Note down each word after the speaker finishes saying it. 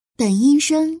本音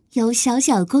声由小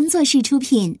小工作室出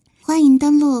品，欢迎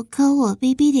登录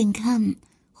Kouwobb.com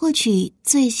获取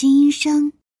最新音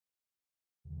声。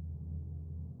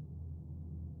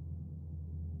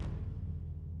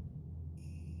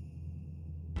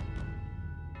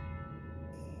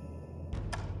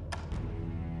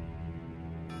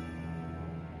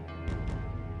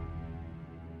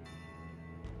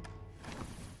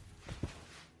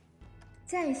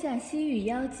在下西域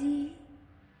妖姬，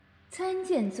参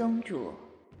见宗主。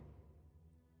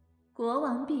国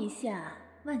王陛下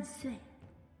万岁！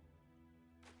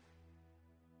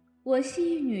我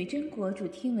西域女真国主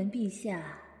听闻陛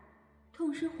下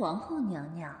痛失皇后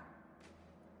娘娘，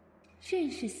甚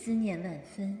是思念万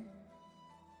分，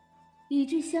以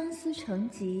致相思成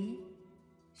疾，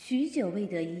许久未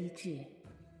得医治，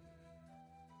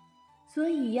所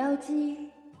以妖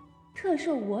姬特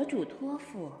受我主托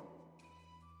付，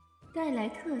带来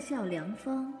特效良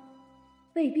方，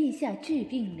为陛下治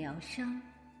病疗伤。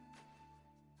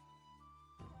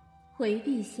回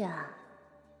陛下，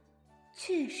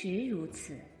确实如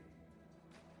此。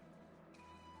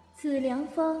此良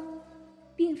方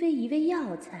并非一味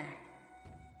药材，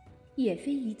也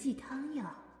非一剂汤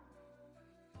药，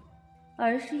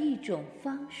而是一种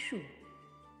方术。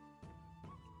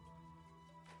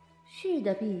是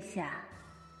的，陛下，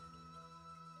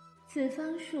此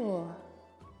方术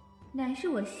乃是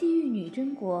我西域女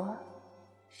真国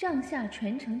上下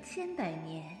传承千百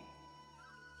年，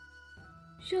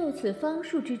受此方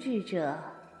术之治者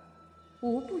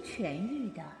无不痊愈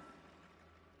的，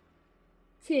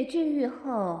且治愈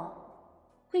后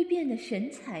会变得神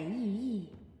采奕奕，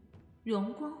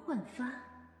容光焕发。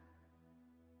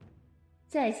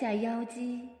在下妖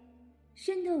姬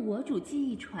深得我主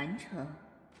技艺传承，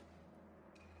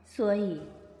所以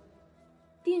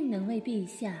定能为陛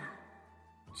下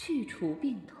去除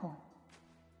病痛。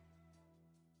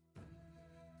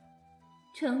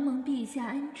承蒙陛下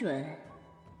恩准，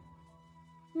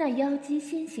那妖姬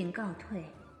先行告退。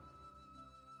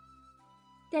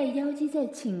待妖姬在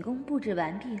寝宫布置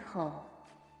完毕后，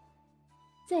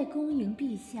再恭迎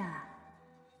陛下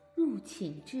入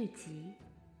寝至极。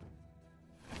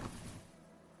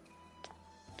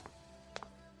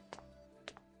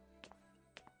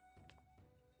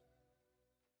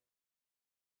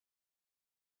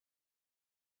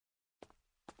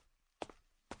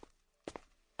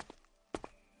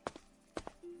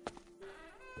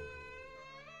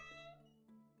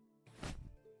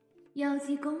妖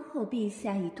姬恭候陛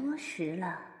下已多时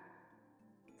了，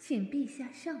请陛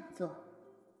下上座。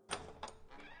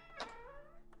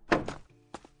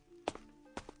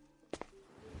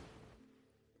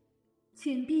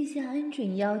请陛下恩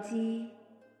准妖姬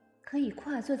可以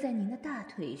跨坐在您的大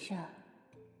腿上，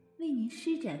为您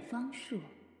施展方术。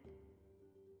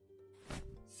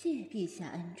谢陛下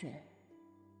恩准。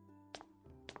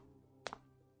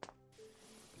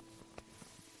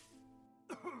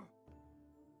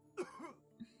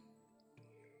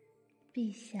陛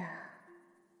下，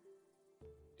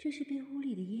这是被屋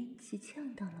里的烟气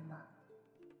呛到了吗？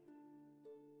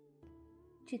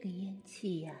这个烟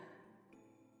气呀，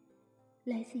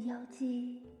来自妖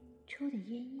姬抽的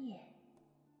烟叶，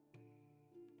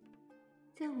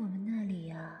在我们那里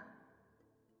呀，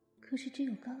可是只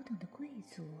有高等的贵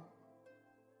族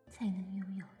才能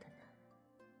拥有的呢。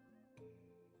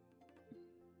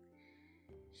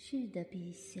是的，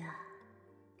陛下。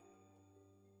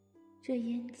这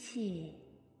烟气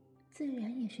自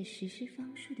然也是实施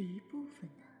方术的一部分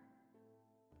呢。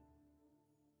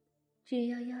只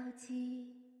要妖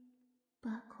姬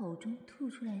把口中吐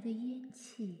出来的烟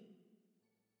气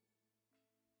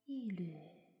一缕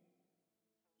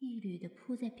一缕地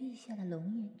铺在陛下的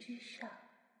龙颜之上，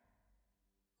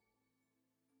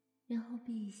然后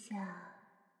陛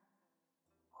下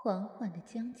缓缓地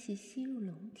将其吸入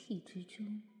龙体之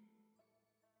中。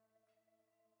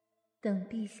等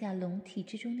陛下龙体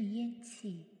之中的烟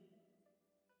气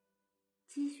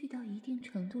积蓄到一定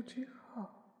程度之后，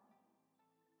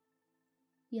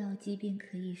妖姬便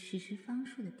可以实施方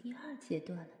术的第二阶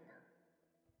段了呢。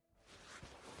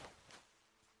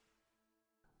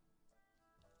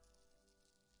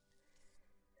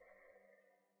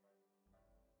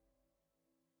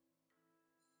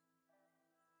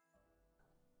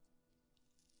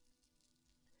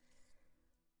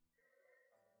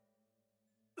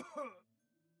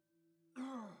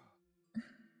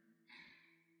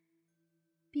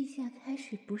陛下开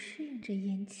始不适应这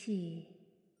烟气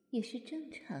也是正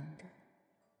常的，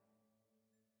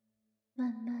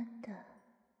慢慢的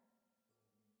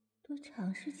多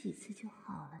尝试几次就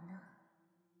好了呢。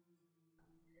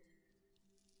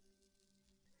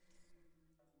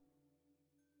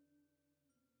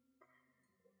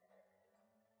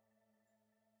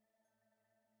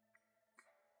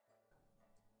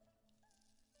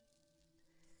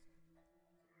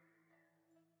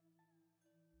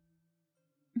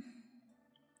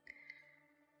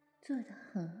做得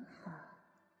很好，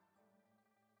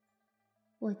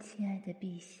我亲爱的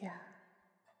陛下。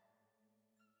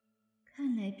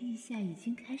看来陛下已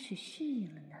经开始适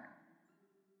应了呢，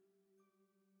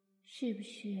是不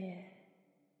是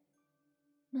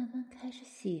慢慢开始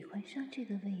喜欢上这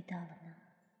个味道了呢？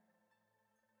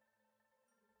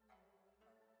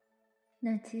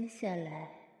那接下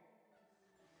来，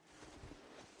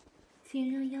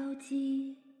请让妖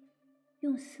姬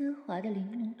用丝滑的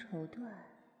玲珑绸缎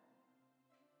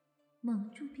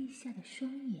蒙住陛下的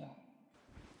双眼，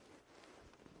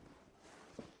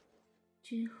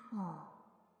之后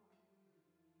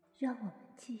让我们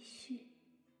继续。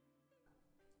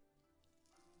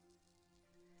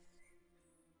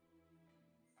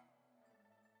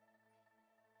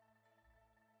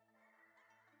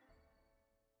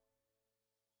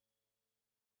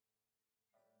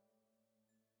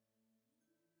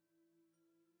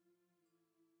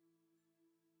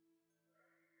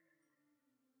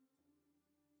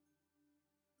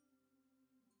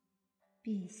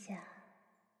陛下，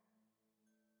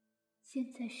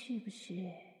现在是不是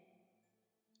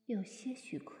有些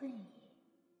许困意？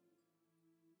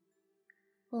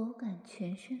偶感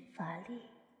全身乏力，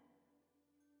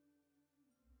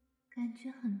感觉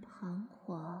很彷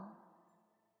徨，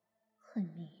很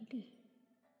迷离。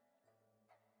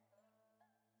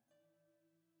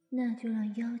那就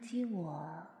让妖姬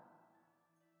我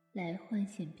来唤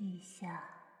醒陛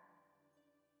下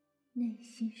内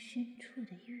心深处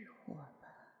的欲火吧。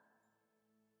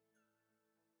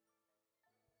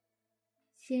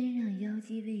先让妖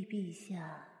姬为陛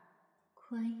下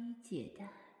宽衣解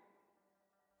带。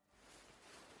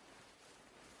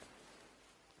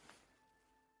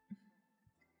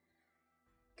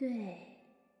对，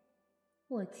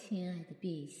我亲爱的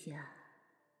陛下，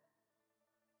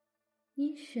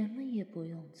您什么也不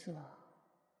用做，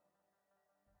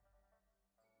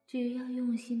只要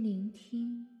用心聆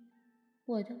听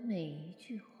我的每一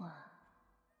句话，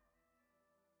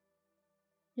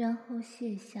然后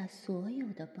卸下所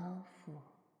有的包袱，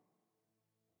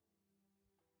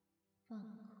放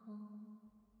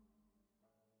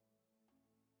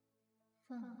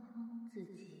空自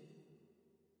己，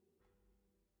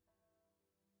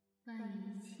把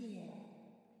一切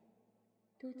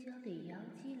都交给妖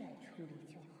姬来处理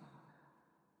就好了。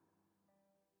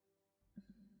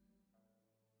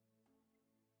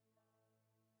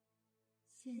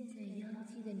现在妖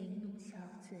姬的玲珑小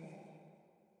嘴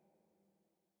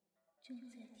正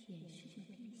在舔舐着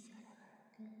陛下的耳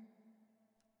根，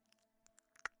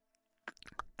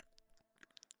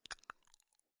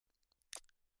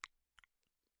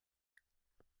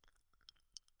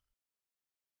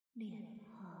脸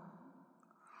庞，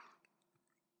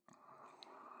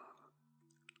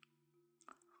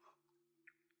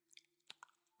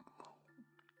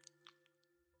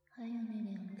还有那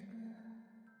两颗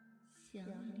小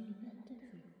米粒般的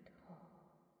乳头。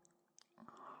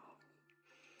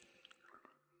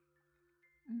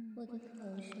我的口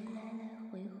舌来来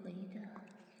回回的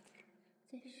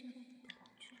在上面打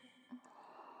转，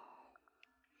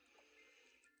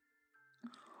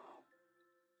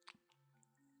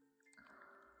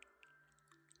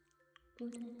不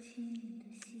断轻盈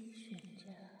的吸吮着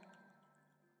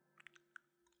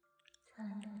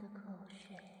残留的口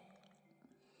水，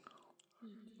一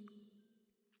滴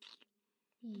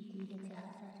一滴的夹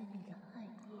杂着你的汗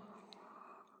液，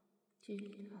直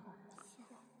淌而下，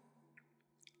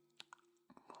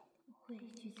汇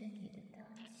聚在你的当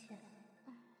下。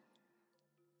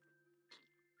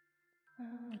而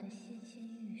我的纤纤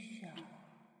玉手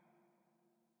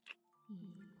一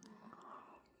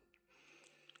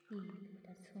步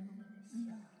地从你的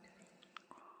小腿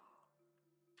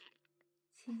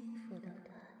轻抚到大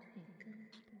腿根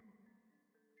部，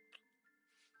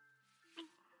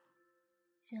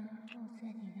然后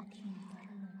在你那挺拔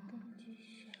的龙根之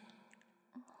上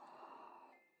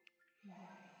来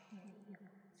回游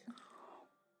走。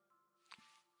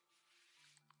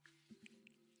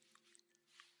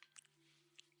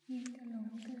您的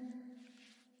龙根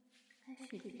开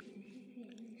始变得跃跃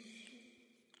欲试，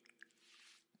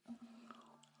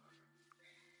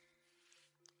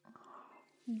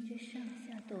您这上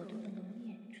下抖动的龙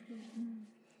眼处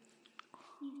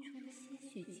溢出了些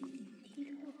许晶莹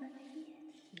剔透般的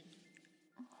液体，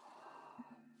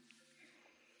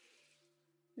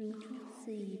如珠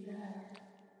子一般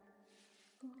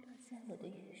勾勒在我的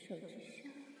玉手之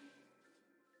上。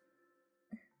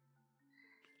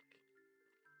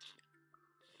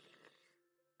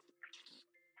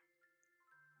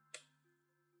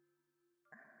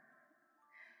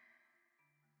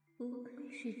不愧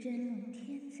是真龙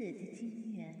天子的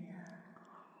精元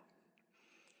啊，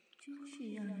真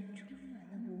是让人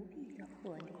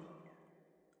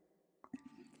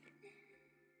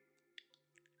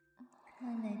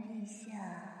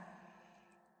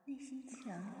经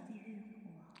强烈的欲火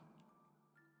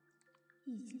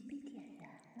已经被点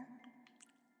燃了，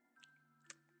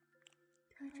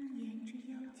它正沿着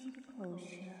妖姬的口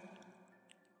舌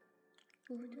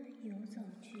不断游走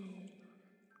至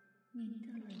您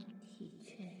的龙体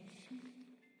全身。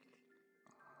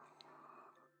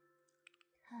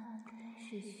它们开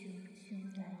始熊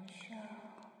熊燃烧。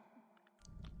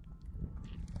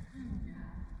看啊，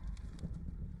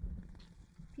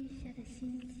陛下的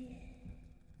心结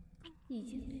已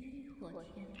经被欲火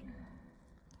填满。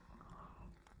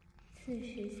此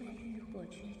时在欲火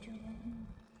之中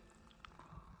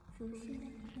浮现了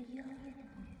一个妖艳的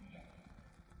女人，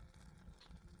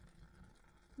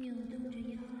扭动着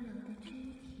妖娆的肢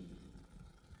体，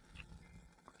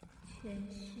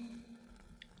全身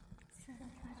散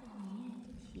发着迷人的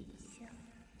体香，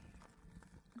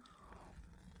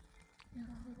然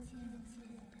后渐渐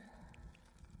地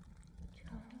朝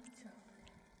你走来。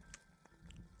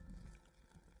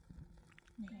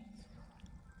没错，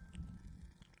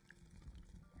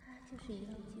他就是妖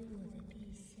姬我的陛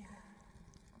下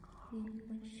灵魂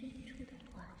深处的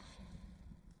化身。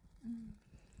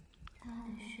他的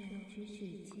手指指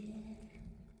尖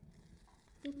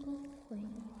都勾魂一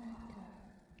般的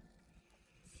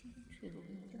轻触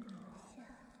你的额下，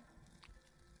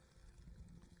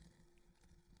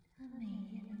他美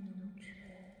艳的浓唇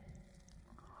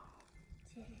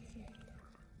渐渐的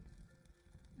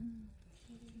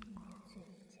贴近你的嘴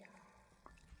角，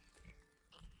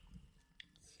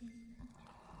亲吻着，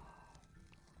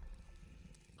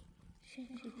甚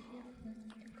至贴合你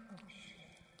的口舌。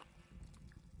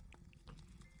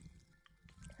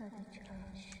他的长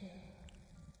舌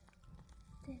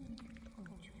在你的口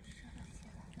中上下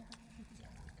反复搅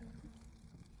动，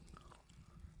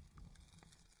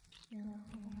然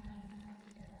后慢慢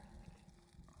的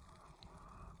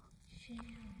深入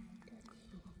你的体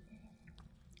内。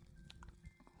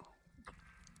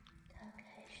他开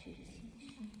始侵蚀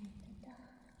你的大脑，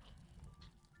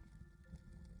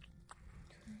吞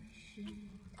噬你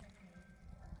的灵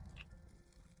魂，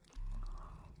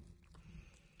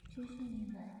直至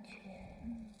你完全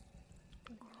被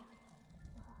他同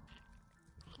化。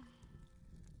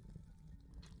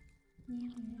你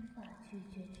无法拒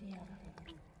绝这样的诱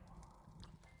惑，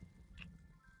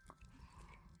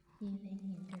因为你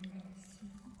的内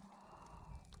心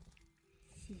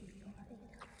喜欢被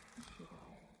吞噬的感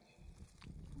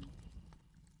觉。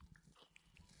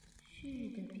是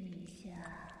的，陛下，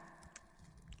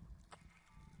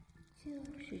就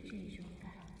是这种感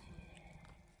觉。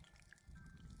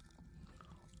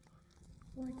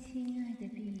我亲爱的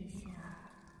陛下，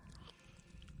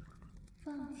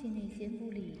放弃那些不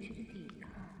理智的抵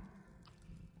抗，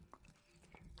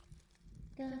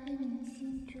打开您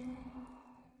心中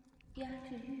压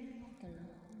制欲望的牢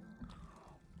笼。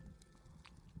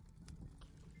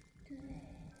对，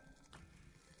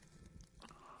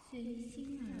随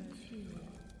心而去，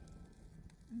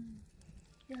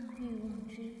让欲望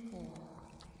之火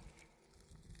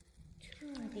彻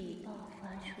底爆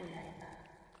发出来吧。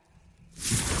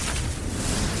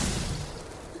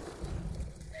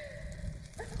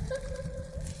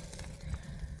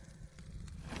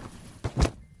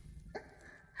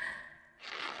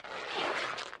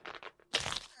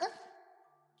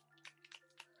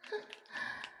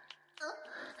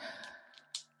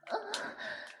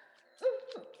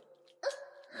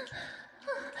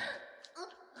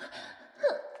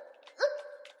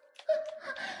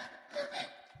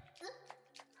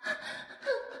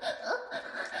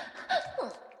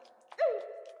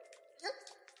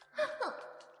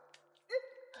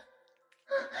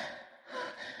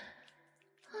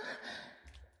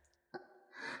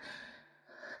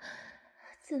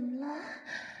怎么了，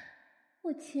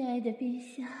我亲爱的陛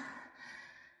下？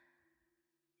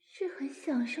是很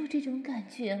享受这种感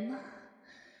觉吗？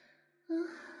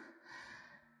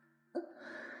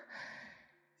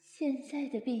现在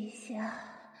的陛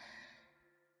下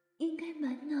应该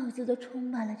满脑子都充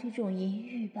满了这种淫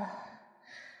欲吧？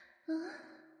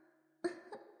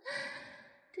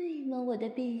对吗，我的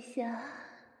陛下？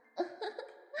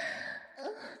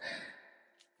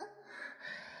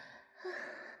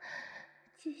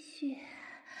继续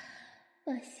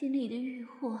把心里的欲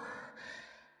火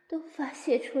都发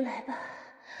泄出来吧。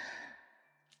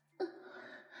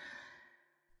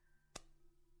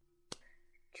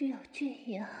只有这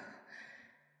样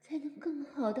才能更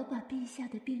好地把陛下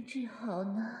的病治好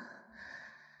呢。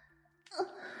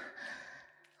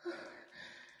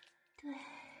对，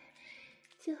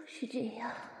就是这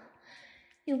样，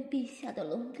用陛下的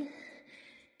龙根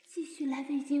继续来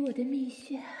慰藉我的蜜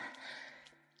穴。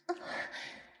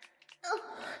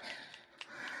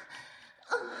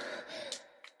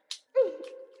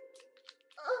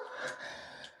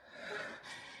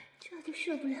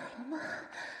受不了了吗？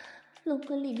龙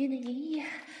魂里面的银液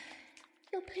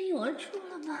要喷涌而出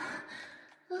了吗？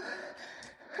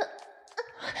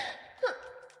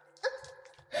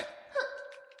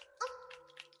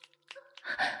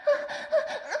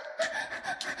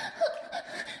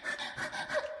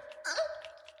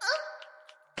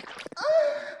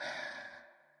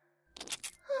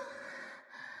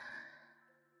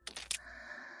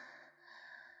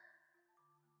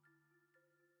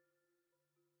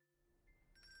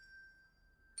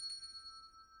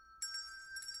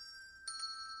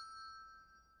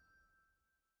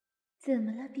怎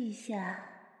么了，陛下？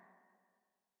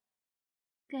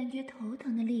感觉头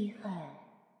疼的厉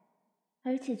害，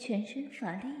而且全身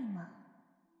乏力吗？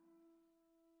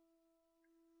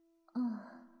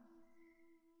哦，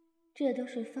这都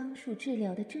是方术治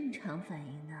疗的正常反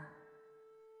应呢。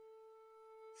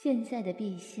现在的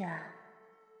陛下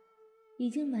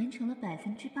已经完成了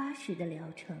80%的疗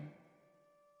程，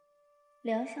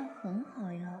疗效很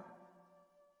好哟。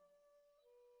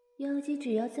妖姬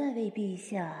只要再为陛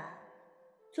下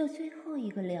做最后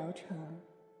一个疗程，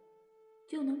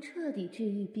就能彻底治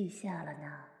愈陛下了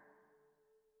呢。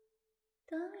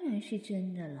当然是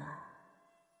真的了。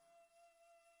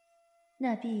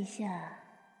那陛下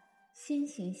先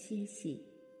行歇息，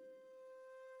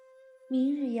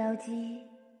明日妖姬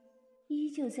依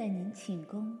旧在您寝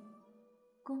宫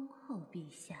恭候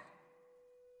陛下。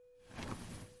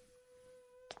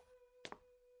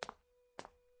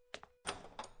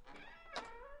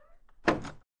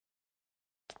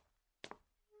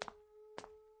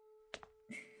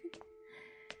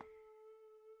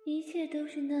一切都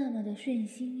是那么的顺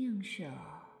心应手，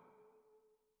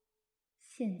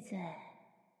现在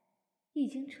已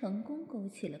经成功勾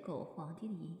起了狗皇帝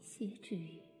的一泻之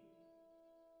欲，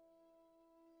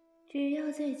只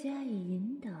要再加以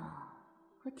引导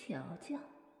和调教，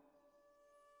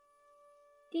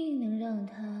定能让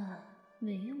他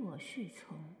唯我是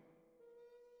从。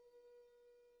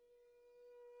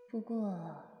不过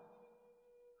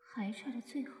还差了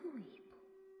最后一步，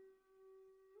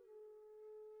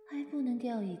还不能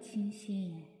掉以轻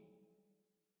心。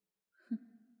哼，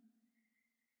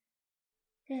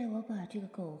待我把这个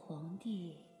狗皇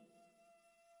帝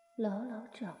牢牢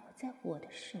掌握在我的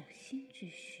手心之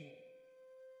时，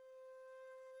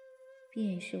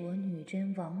便是我女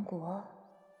真王国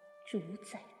主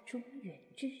宰中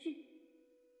原之日。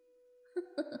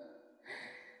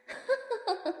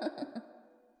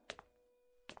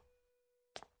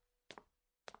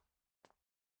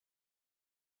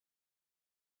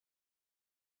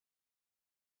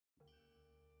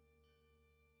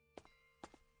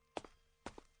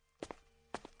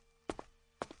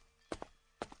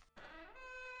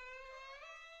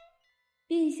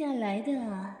陛下来的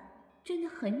真的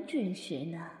很准时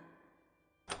呢，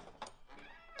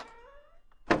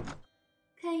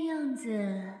看样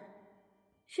子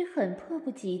是很迫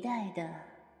不及待的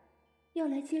要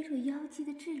来接受妖姬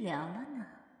的治疗了呢。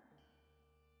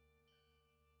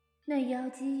那妖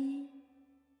姬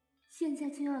现在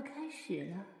就要开始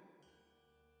了。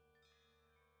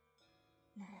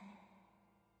来，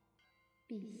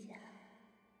陛下，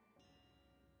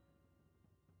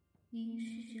凝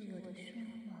视着我的双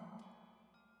眸，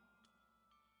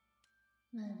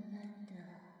慢慢的，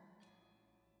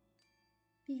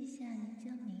陛下您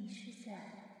将迷失在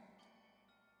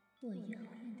我妖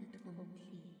艳的酮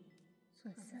体所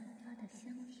散发的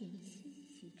香甜气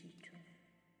息之中。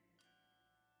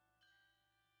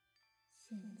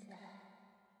现在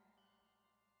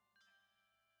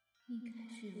你开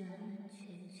始完完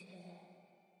全全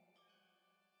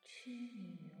痴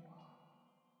迷于我，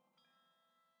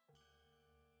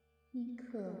你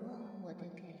渴望我的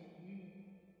给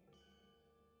予，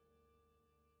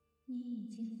你已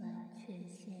经完全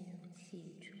陷入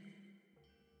其中，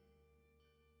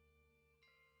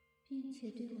并且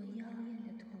对我妖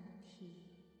艳的酮体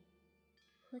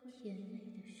和甜美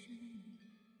的声音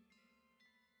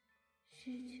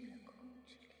失去了控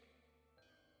制力。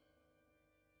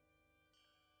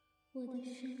我的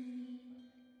声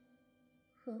音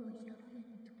和我妖艳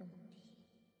的酮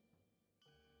体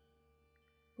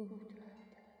不断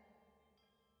的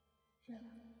让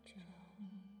你着迷，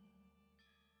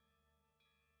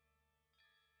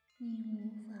你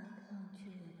无法抗拒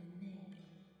我的魅力。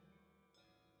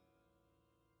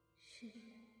是的，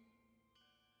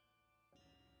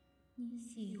你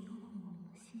喜欢我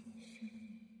魔性的声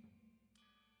音，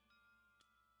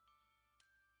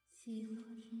喜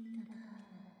欢听到它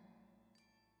们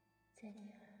在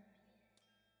你耳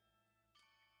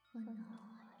边和脑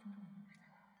海中萦绕。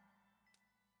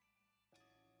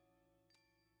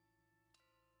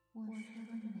我说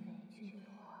的每句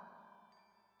话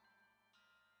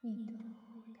你都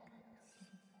会感到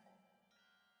兴奋。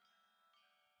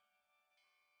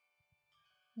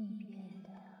你变得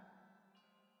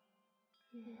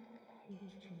越来越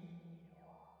执迷我，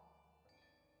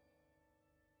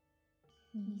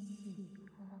你喜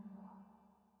欢我，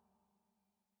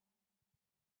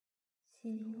喜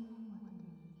欢我的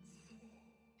一切，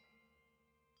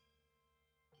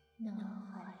脑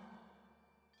海里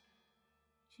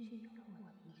只有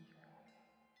我一个人。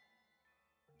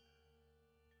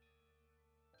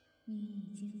你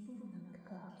已经不能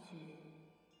抗拒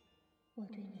我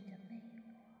对你的魅惑，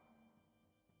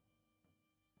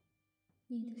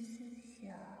你的思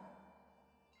想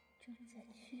正在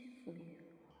屈服于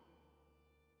我，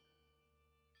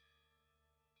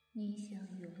你想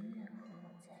永远和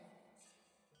我在一起。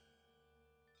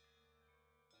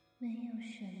没有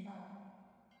什么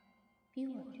比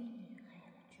我对你还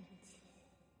要真切。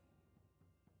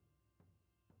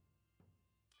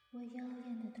我妖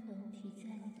艳的酮体在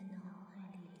你的脑海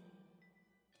里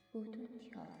不断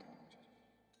跳动着，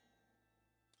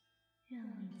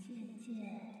让你渐渐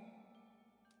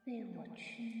被我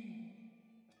痴迷。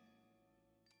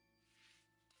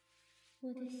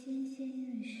我的纤纤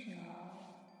玉手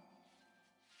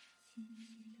轻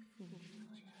轻地抚摸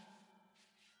着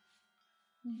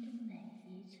你的每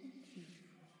一寸肌肤，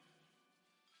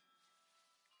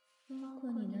包括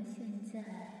你那现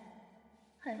在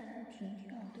还不停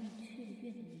跳动雀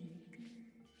跃的银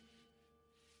根。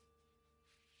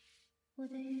我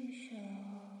的玉手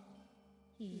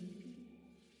一遍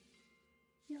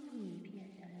又一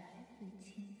遍地来回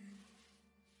轻抚，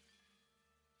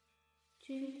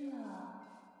直到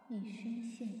你深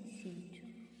陷其中，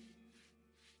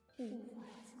无法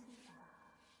自拔。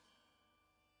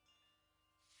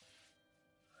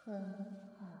很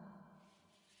好。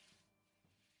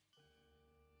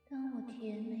当我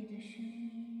甜美的声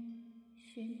音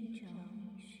使你着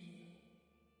迷时，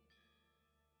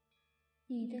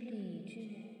你的理智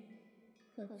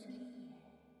和尊严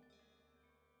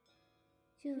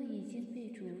就已经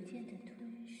被逐渐的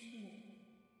吞噬，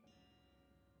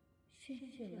甚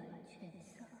至完全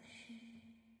丧失。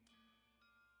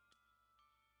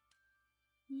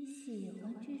你喜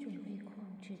欢这种被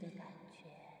控制的感觉。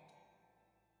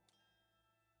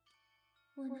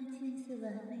我那近似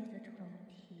完美的酮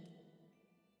体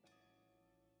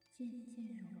渐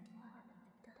渐融化了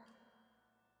你的大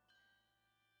脑，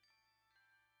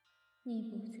你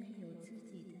不再有自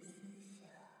己的思想，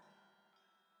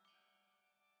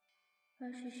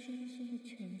而是深深地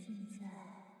沉浸在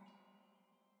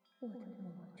我的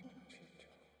魔咒之中，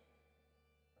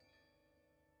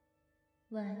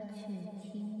完全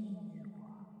听命于我。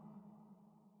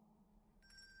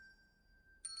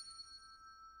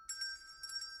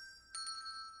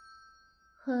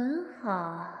很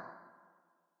好，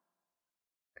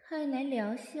看来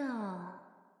疗效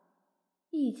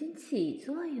已经起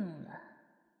作用了。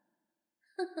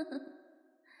呵呵呵，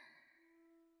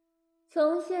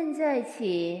从现在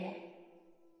起，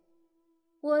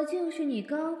我就是你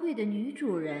高贵的女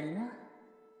主人了，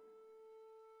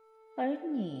而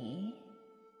你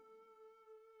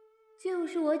就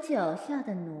是我脚下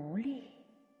的奴隶。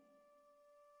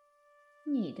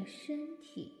你的身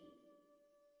体，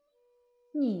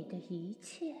你的一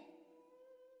切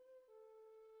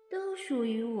都属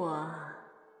于我。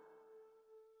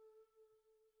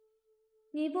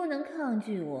你不能抗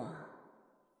拒我，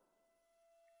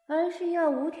而是要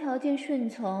无条件顺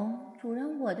从主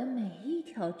人我的每一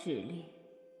条指令。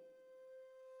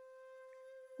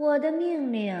我的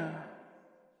命令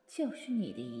就是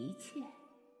你的一切，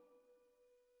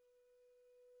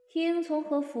听从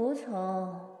和服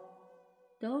从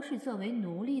都是作为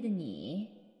奴隶的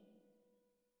你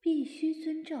必须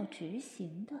遵照执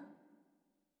行的。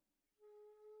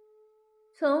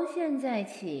从现在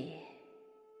起，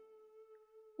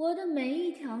我的每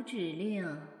一条指令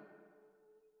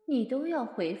你都要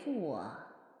回复我，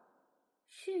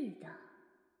是的，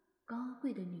高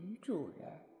贵的女主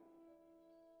人，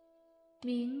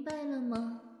明白了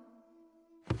吗？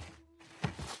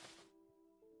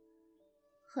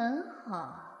很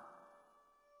好，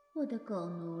我的狗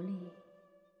奴隶，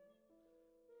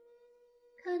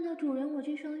看到主人我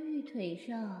这双玉腿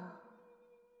上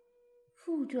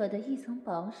附着的一层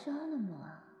薄纱了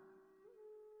吗？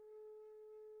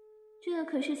这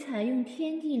可是采用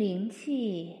天地灵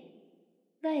气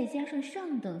外加上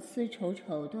上等丝绸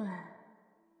绸缎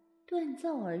锻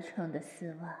造而成的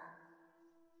丝袜，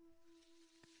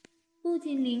不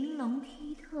仅玲珑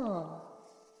剔透，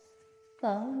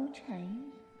薄如蝉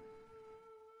翼，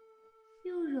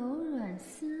又柔软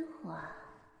丝滑，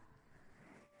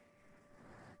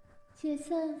且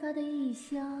散发的异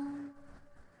香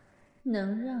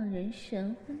能让人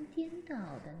神魂颠倒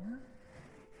的呢？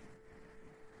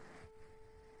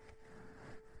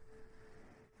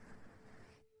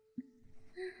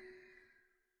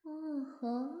哦吼，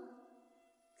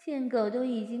贱狗都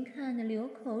已经看得流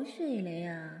口水了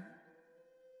呀，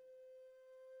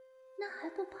那还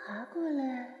不爬过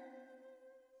来，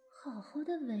好好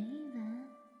的闻一闻，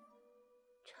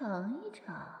尝一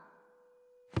尝？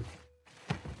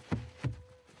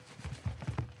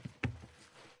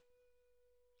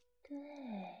对，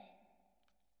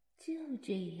就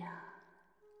这样，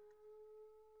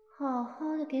好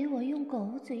好的给我用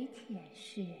狗嘴舔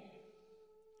舐。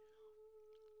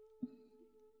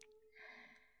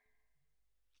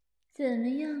怎么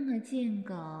样啊，贱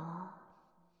狗？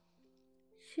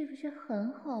是不是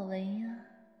很好闻呀？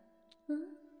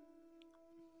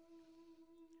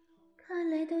看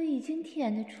来都已经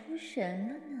舔得出神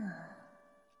了呢。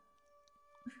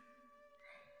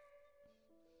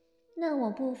那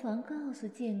我不妨告诉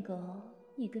贱狗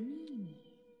一个秘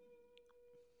密。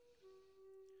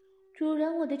主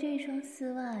人，我的这双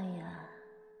丝袜呀，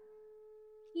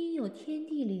因有天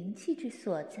地灵气之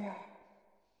所在，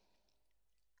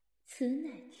此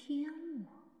乃天物，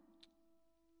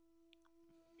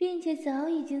并且早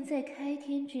已经在开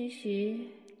天之时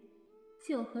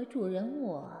就和主人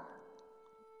我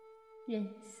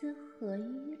人丝合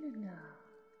一了呢。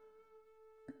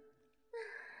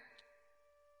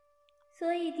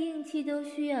所以定期都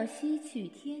需要吸取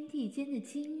天地间的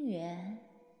精元，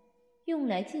用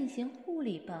来进行护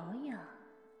理保养。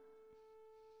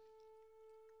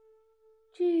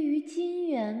至于精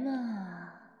元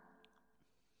嘛，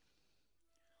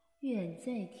远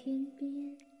在天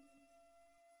边，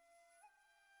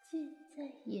近在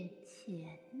眼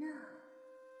前呢。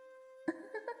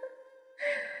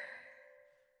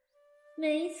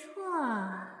没错，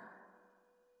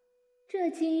这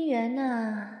金元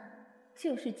呢，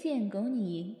就是贱狗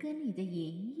你银根里的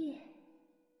银液。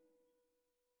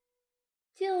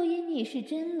就因你是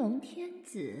真龙天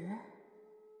子，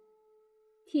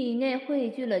体内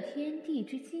汇聚了天地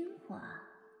之精华，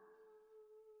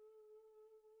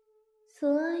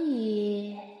所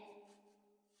以，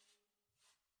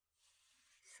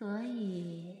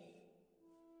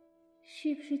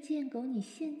是不是贱狗你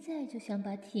现在就想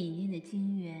把体内的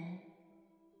精元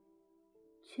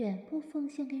全部奉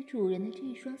献给主人的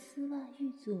这双丝袜玉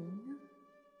足呢？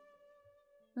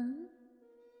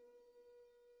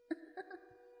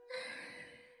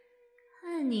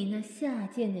看你那下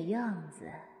贱的样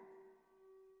子，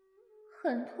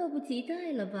很迫不及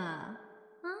待了吧？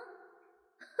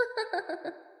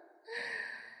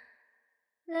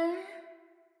来，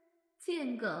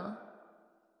贱狗，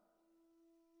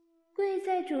跪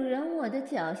在主人我的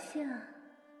脚下，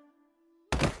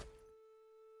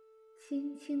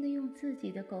轻轻地用自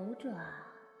己的狗爪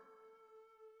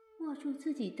握住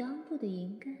自己裆部的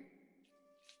银根。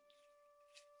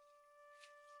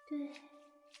对，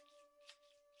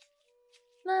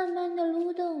慢慢地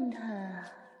撸动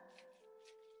它，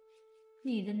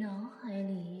你的脑海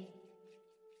里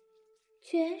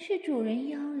全是主人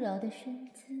妖娆的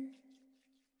身姿，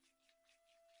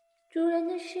主人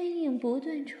的身影不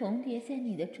断重叠在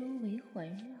你的周围环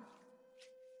绕。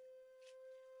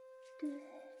对，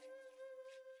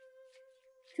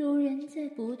主人在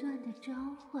不断地召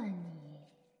唤你，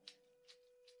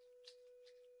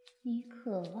你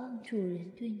渴望主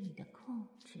人对你的控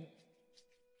制，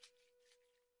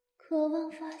渴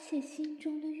望发泄心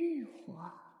中的欲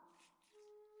火，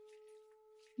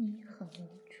你很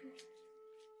无助，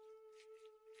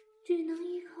只能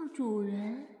依靠主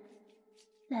人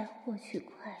来获取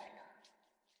快乐。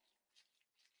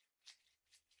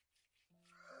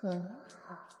很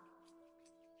好，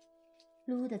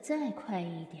撸得再快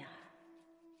一点儿，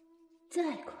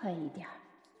再快一点儿。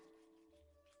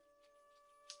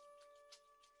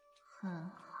很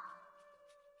好，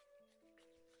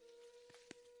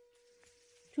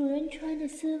主人穿着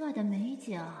丝袜的美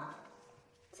脚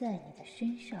在你的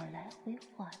身上来回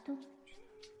滑动着，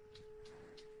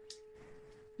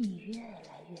你越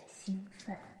来越兴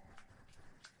奋，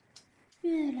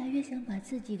越来越想把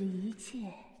自己的一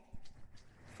切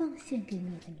奉献给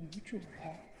你的女主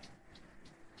人。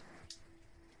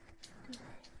对，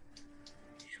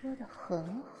说得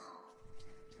很好，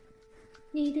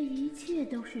你的一切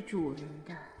都是主人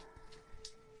的，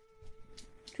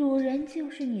主人就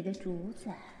是你的主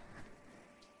宰。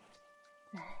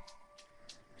来，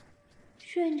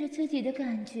顺着自己的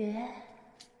感觉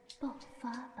爆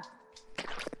发吧。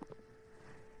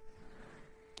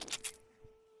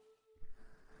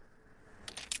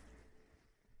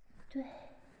对，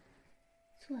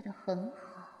做得很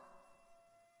好，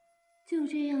就就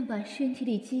这样把身体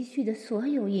里积蓄的所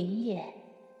有银液，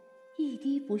一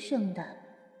滴不剩的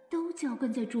都浇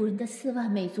灌在主人的丝袜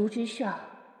美足之上，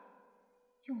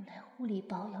用来护理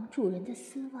保养主人的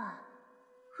丝袜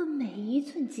和每一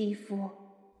寸肌肤。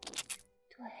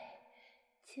对，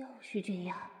就是这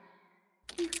样，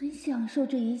你很享受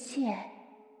这一切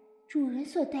主人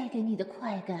所带给你的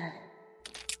快感，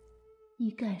你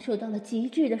感受到了极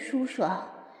致的舒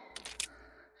爽。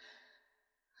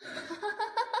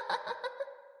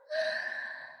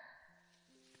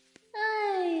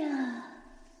哎呀，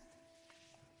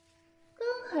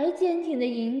刚还坚挺的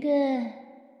银根，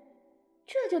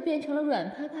这就变成了软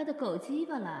趴趴的狗鸡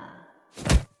巴啦。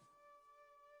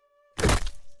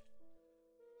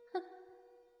哼，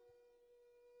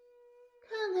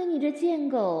看看你这贱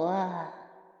狗啊，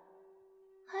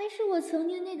还是我曾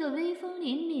经那个威风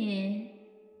凛凛、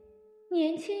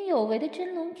年轻有为的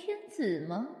真龙天子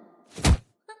吗？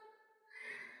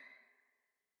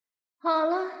好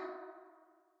了，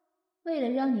为了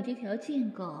让你这条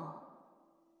贱狗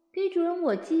给主人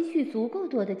我积蓄足够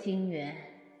多的金元，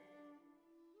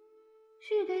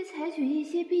是该采取一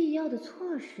些必要的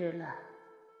措施了。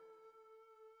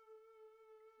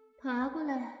爬过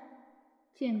来，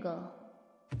贱狗。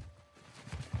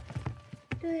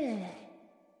对，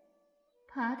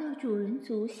爬到主人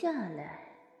足下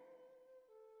来，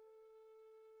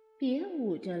别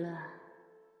捂着了，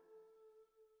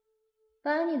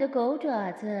把你的狗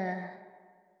爪子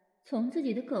从自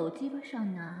己的狗鸡巴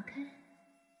上拿开。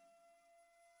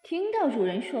听到主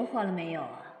人说话了没有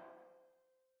啊？